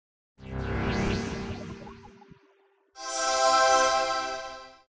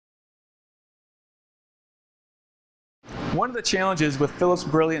One of the challenges with Philips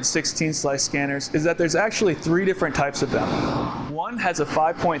Brilliance 16-slice scanners is that there's actually 3 different types of them. One has a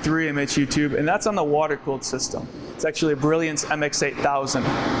 5.3 MHU tube, and that's on the water-cooled system. It's actually a Brilliance MX8000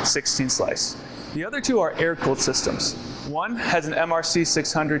 16-slice. The other 2 are air-cooled systems. One has an MRC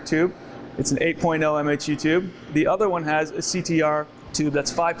 600 tube. It's an 8.0 MHU tube. The other one has a CTR tube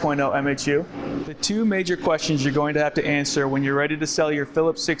that's 5.0 MHU. The 2 major questions you're going to have to answer when you're ready to sell your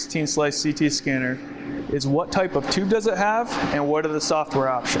Philips 16-slice CT scanner is what type of tube does it have and what are the software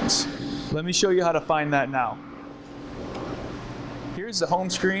options. Let me show you how to find that now. Here's the home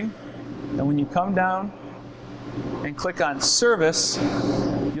screen, and when you come down and click on service,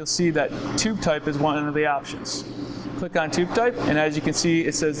 you'll see that tube type is one of the options. Click on tube type, and as you can see,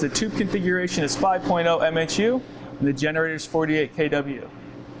 it says the tube configuration is 5.0 MHU and the generator is 48 kW.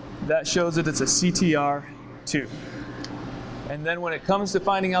 That shows that it's a CTR tube. And then when it comes to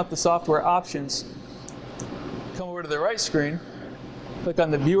finding out the software options, come over to the right screen, click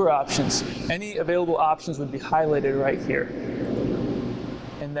on the viewer options. Any available options would be highlighted right here.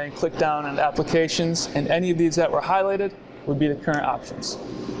 And then click down on applications, and any of these that were highlighted would be the current options.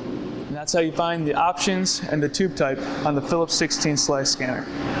 And that's how you find the options and the tube type on the Philips 16-slice scanner.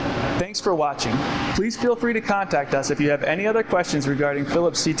 Thanks for watching. Please feel free to contact us if you have any other questions regarding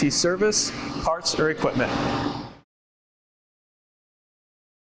Philips CT service, parts, or equipment.